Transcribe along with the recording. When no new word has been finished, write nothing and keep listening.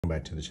Welcome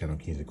back to the channel,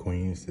 Kings and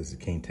Queens. This is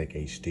King Tech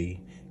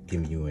HD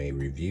giving you a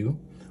review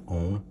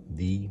on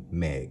the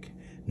Meg.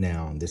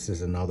 Now, this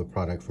is another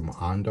product from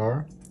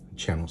Andar,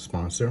 channel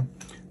sponsor.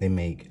 They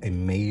make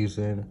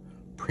amazing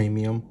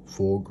premium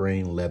full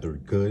grain leather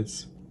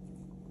goods.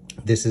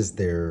 This is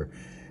their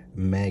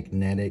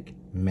magnetic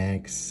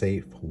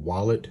MagSafe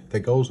wallet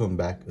that goes on the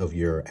back of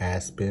your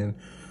Aspen,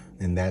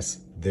 and that's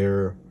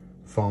their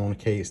phone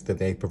case that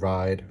they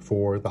provide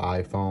for the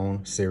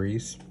iPhone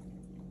series.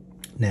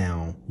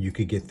 Now, you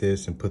could get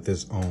this and put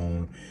this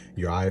on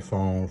your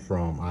iPhone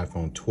from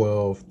iPhone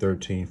 12,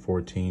 13,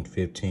 14,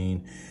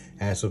 15,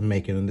 as of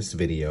making this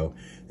video.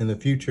 In the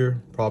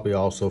future, probably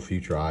also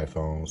future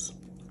iPhones.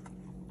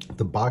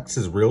 The box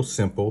is real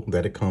simple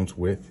that it comes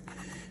with.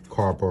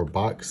 Cardboard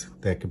box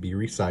that could be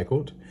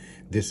recycled.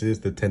 This is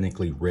the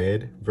Technically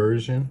Red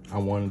version I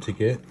wanted to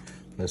get.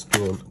 Let's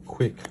do a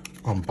quick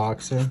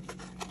unboxing.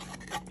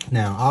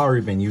 Now, I've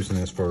already been using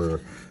this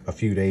for a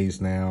few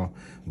days now,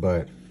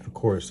 but of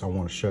course, I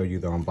want to show you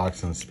the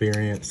unboxing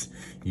experience.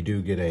 You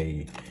do get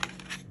a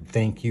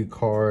thank you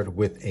card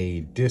with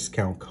a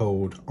discount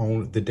code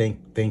on the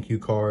thank you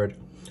card.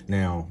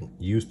 Now,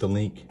 use the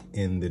link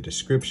in the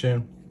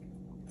description.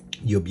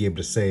 You'll be able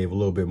to save a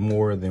little bit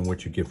more than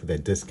what you get for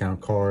that discount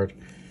card.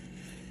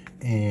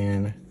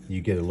 And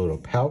you get a little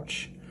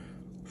pouch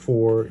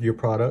for your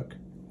product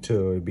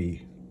to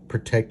be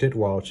protected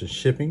while it's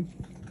shipping.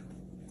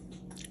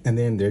 And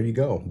then there you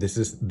go. This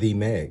is the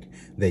Meg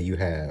that you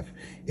have.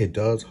 It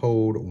does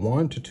hold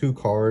 1 to 2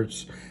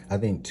 cards. I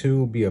think 2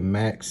 will be a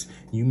max.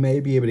 You may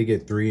be able to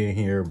get 3 in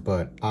here,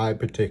 but I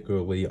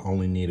particularly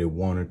only needed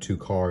 1 or 2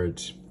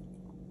 cards.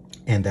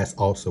 And that's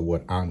also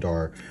what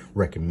Andar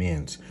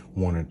recommends,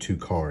 1 or 2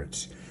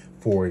 cards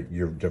for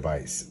your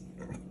device.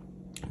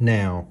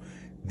 Now,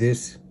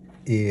 this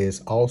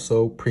is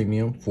also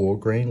premium full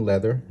grain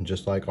leather,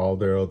 just like all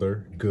their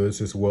other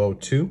goods as well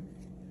too.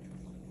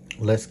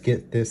 Let's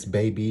get this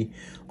baby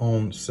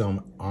on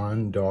some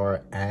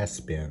Andar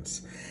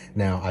Aspens.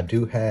 Now, I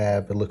do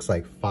have, it looks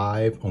like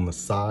 5 on the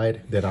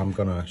side that I'm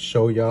gonna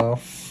show y'all.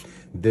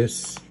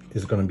 This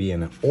is gonna be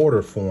in an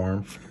order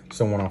form.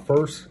 So when I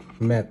first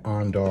met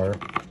Andar,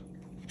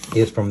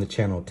 it's from the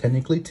channel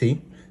Technically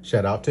Tee.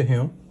 Shout out to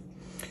him.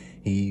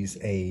 He's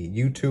a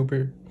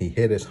YouTuber. He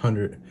hit his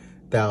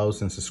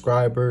 100,000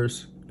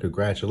 subscribers.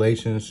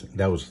 Congratulations.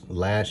 That was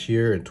last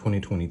year in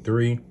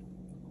 2023.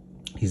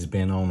 He's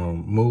been on a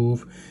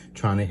move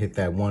trying to hit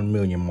that 1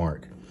 million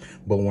mark.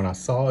 But when I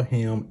saw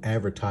him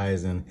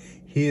advertising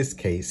his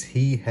case,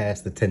 he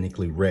has the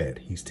Technically Red.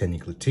 He's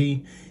Technically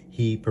Tee.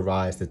 He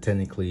provides the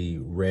Technically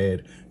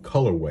Red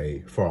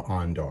colorway for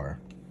Andar.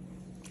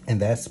 And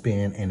that's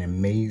been an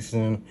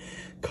amazing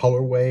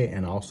colorway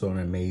and also an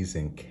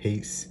amazing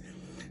case.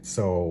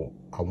 So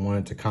I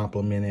wanted to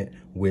compliment it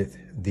with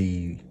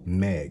the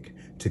Meg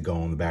to go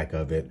on the back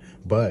of it.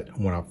 But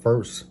when I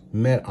first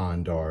met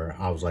Andar,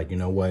 I was like, you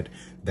know what?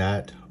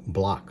 That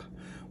block,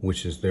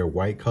 which is their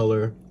white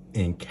color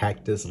in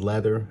Cactus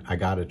leather, I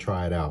gotta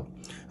try it out.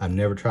 I've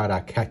never tried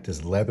out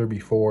Cactus leather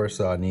before,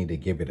 so I need to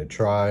give it a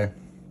try.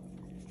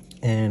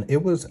 And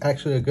it was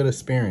actually a good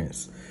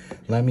experience.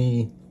 Let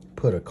me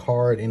put a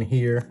card in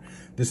here.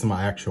 This is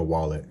my actual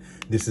wallet.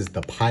 This is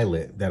the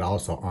Pilot that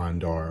also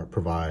Andar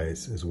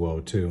provides as well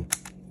too.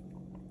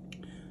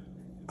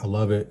 I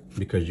love it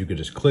because you could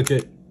just click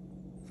it.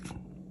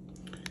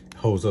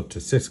 Holds up to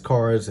 6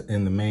 cards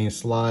in the main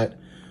slot.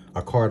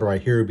 A card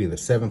right here would be the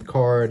 7th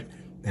card.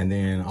 And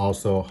then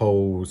also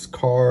holds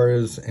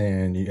cards,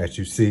 and as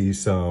you see,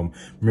 some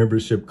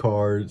membership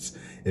cards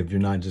if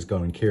you're not just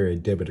going to carry a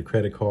debit or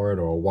credit card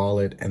or a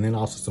wallet, and then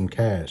also some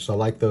cash. So I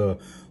like the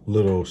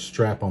little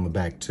strap on the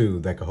back too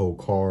that could hold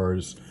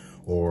cards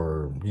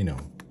or, you know,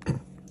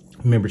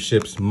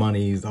 memberships,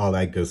 monies, all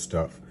that good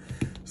stuff.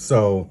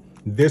 So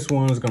this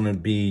one's going to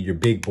be your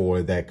big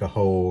boy that could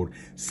hold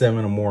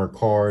 7 or more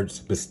cards,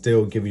 but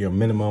still give you a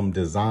minimum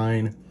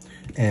design.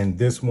 And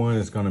this one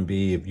is going to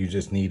be if you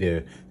just need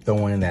to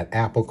throw in that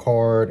Apple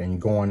card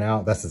and going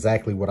out. That's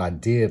exactly what I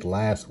did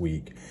last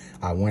week.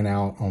 I went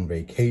out on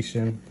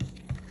vacation,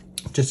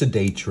 just a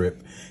day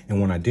trip. And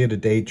when I did a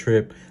day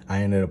trip,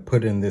 I ended up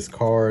putting this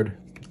card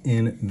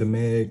in the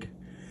Meg.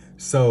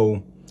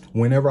 So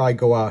whenever I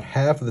go out,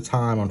 half of the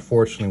time,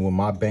 unfortunately, with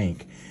my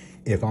bank,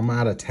 if I'm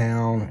out of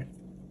town,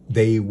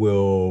 they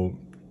will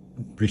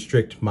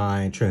restrict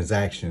my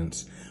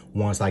transactions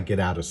once I get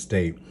out of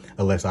state,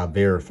 unless I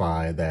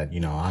verify that,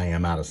 you know, I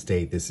am out of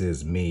state. This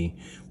is me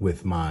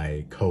with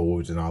my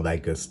codes and all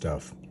that good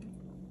stuff.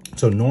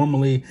 So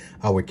normally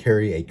I would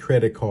carry a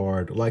credit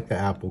card like the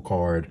Apple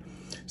card.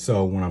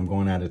 So when I'm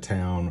going out of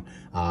town,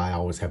 I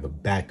always have a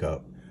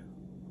backup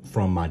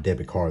from my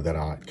debit card that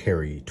I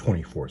carry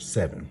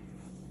 24/7.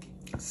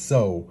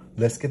 So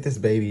let's get this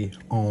baby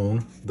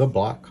on the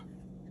block.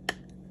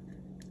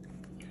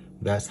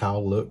 That's how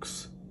it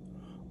looks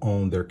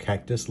on their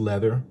Cactus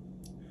leather.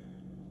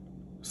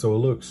 So it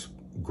looks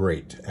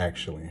great,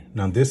 actually.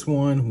 Now, this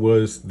one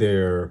was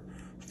their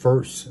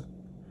first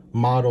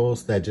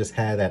models that just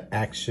had that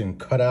action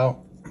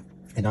cutout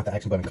and not the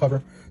action button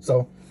cover.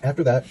 So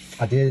after that,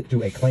 I did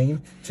do a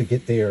clean to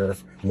get their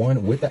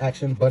one with the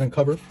action button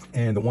cover,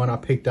 and the one I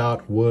picked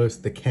out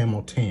was the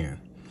Camel Tan.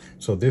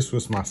 So this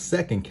was my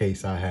second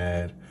case I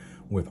had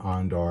with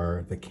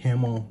Andar, the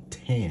Camel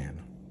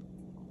Tan.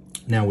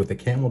 Now with the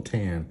Camel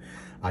Tan,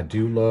 I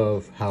do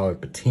love how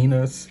it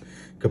patinas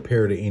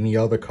compared to any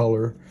other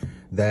color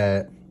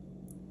that,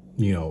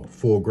 you know,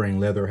 full grain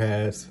leather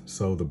has.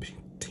 So the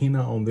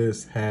patina on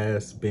this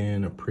has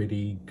been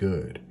pretty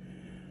good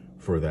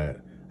for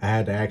that. I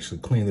had to actually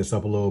clean this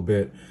up a little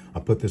bit. I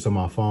put this on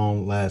my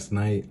phone last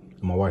night.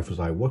 And my wife was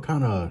like, what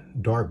kind of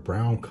dark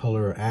brown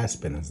color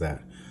Aspen is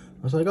that?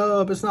 I was like,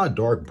 oh, it's not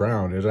dark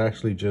brown. It's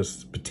actually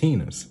just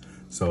patinas.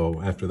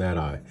 So after that,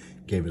 I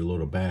gave it a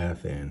little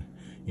bath and,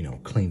 you know,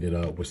 cleaned it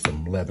up with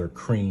some leather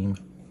cream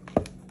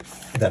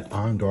that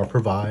Andar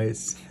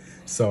provides.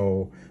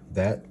 So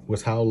that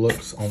was how it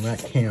looks on that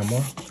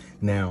camel.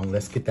 Now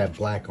let's get that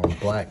black on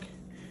black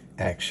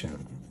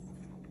action.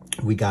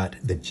 We got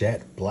the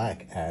Jet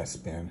Black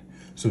Aspen.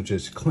 So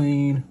just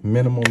clean,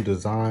 minimal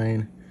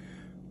design.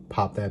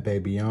 Pop that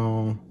baby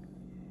on.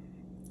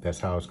 That's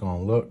how it's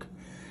gonna look.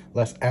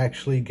 Let's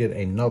actually get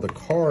another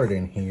card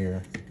in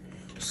here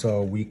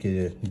so we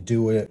could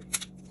do it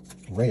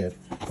red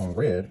on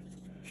red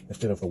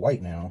instead of the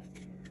white now.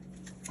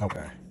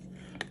 Okay,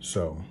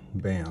 so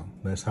bam,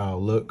 that's how it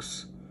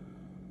looks.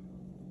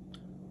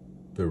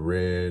 The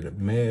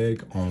red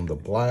Meg on the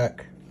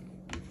black.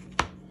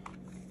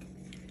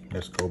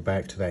 Let's go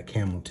back to that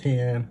Camel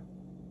Tan.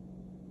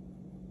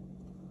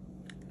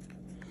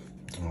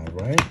 All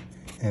right.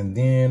 And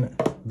then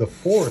the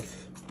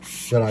fourth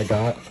that I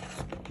got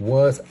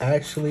was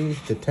actually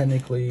the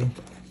Technically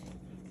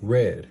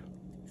Red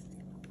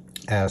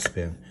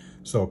Aspen.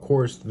 So of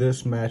course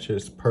this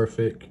matches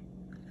perfect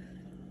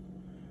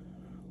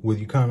with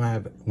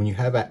when you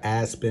have an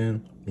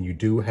Aspen and you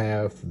do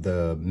have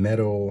the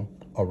metal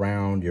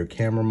around your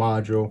camera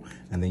module,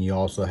 and then you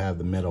also have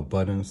the metal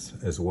buttons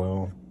as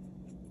well.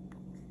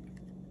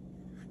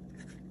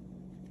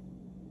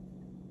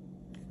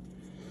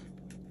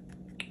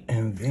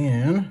 And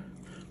then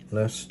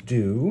let's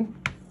do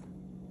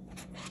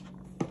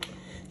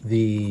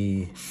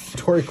the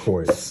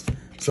turquoise.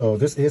 So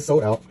this is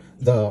sold out.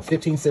 The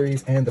 15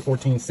 series and the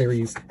 14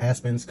 series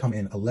Aspens come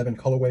in 11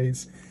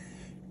 colorways.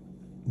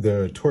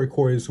 The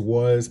turquoise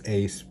was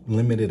a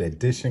limited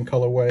edition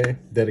colorway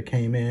that it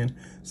came in,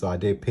 so I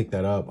did pick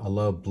that up. I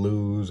love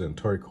blues and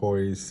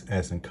turquoise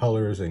as in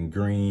colors and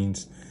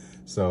greens,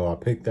 so I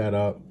picked that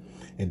up.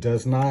 It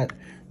does not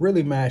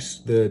really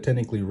match the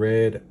Technically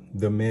Red,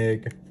 the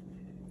Meg,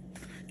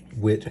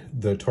 with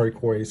the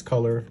turquoise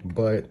color,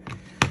 but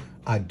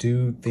I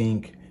do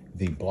think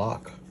the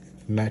block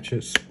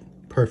matches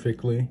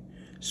perfectly,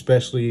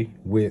 especially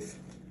with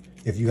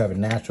if you have a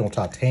natural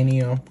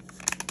titanium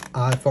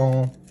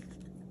iPhone.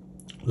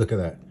 Look at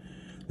that,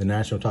 the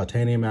natural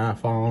titanium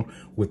iPhone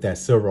with that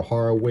silver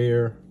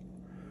hardware.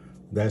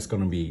 That's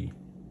gonna be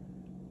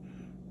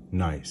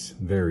nice,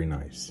 very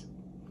nice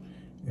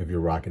if you're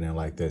rocking it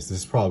like this. This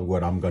is probably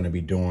what I'm gonna be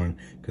doing,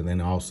 because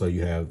then also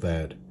you have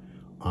that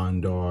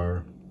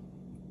Andar,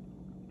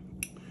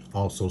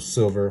 also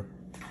silver.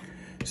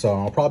 So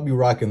I'll probably be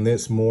rocking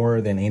this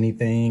more than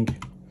anything.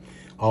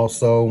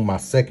 Also, my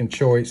second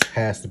choice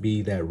has to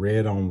be that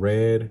red on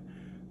red.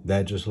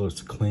 That just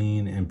looks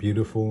clean and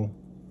beautiful.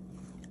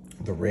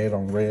 The red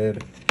on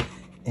red.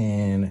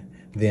 And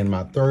then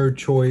my third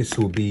choice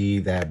will be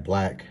that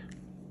black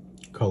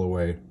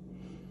colorway.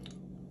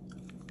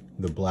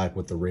 The black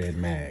with the red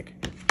mag.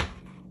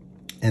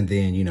 And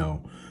then, you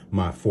know,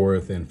 my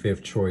fourth and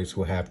fifth choice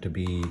will have to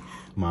be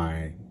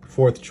my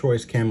fourth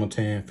choice Camel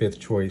Tan, fifth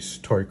choice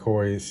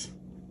turquoise.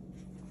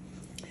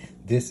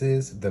 This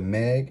is the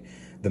mag.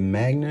 The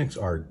magnets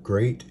are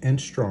great and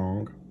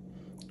strong.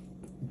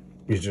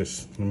 It's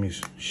just, let me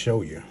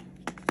show you.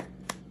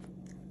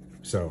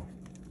 So,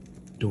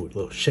 do a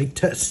little shake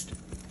test.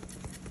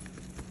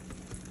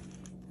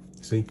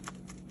 See?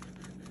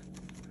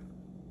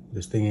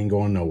 This thing ain't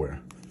going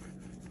nowhere.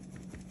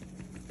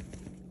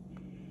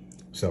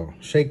 So,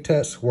 shake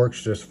test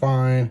works just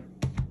fine.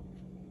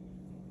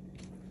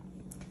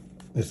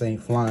 This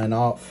ain't flying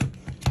off.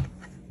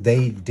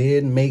 They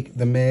did make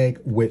the Meg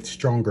with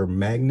stronger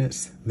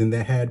magnets than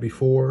they had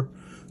before.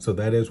 So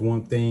that is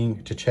one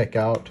thing to check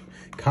out.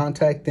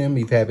 Contact them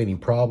if you have any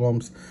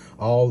problems.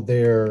 All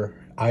their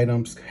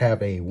items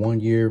have a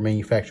 1-year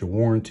manufacturer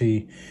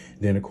warranty.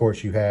 Then of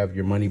course you have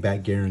your money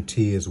back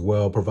guarantee as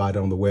well provided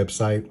on the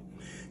website.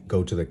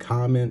 Go to the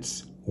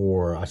comments,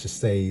 or I should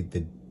say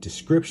the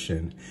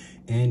description,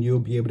 and you'll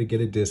be able to get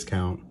a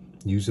discount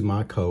using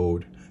my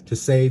code to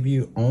save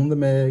you on the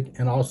Meg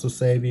and also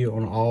save you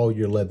on all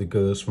your leather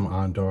goods from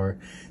Andar.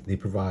 They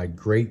provide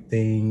great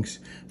things,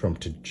 from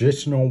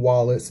traditional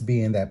wallets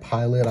being that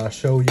Pilot I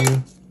showed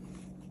you,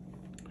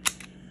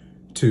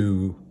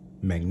 to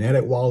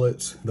magnetic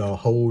wallets that'll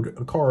hold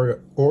a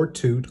card or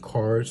two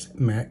cards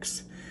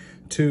max,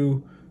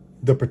 to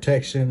the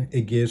protection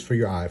it gives for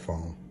your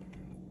iPhone.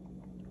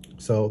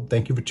 So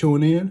thank you for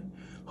tuning in.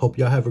 Hope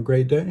y'all have a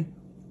great day.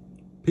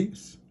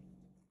 Peace.